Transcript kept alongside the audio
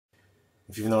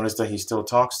if you've noticed that he still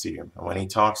talks to you, and when he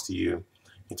talks to you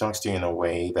in a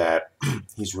way that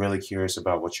he's really curious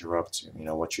about what you're up to,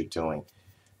 what you're doing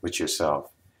with yourself.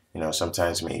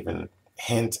 Sometimes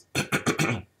hint,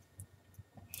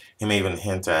 he may even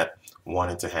hint at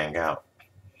wanting to hang out.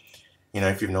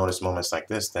 If you've noticed moments like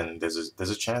this, then there's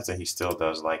a chance that he still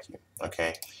does like you,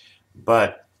 okay?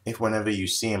 But if whenever you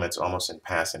see him, it's almost in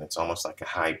passing, it's almost like a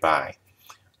hi bye,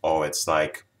 or it's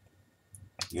like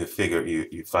you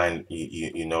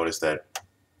notice that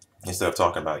instead of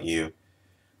talking about you,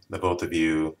 the both of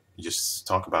you just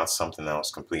talk about something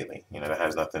else completely, that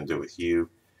has nothing to do with you.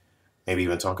 Maybe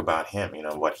even talk about him,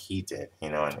 what he did,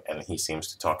 and he seems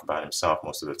to talk about himself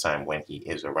most of the time when he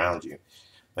is around you.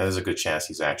 Now, there's a good chance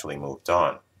he's actually moved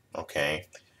on, okay?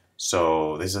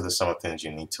 So these are some of the things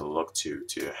you need to look to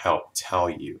help tell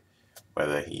you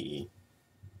whether he,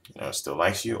 still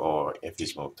likes you or if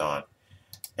he's moved on.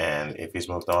 And if he's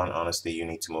moved on, honestly, you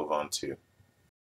need to move on too.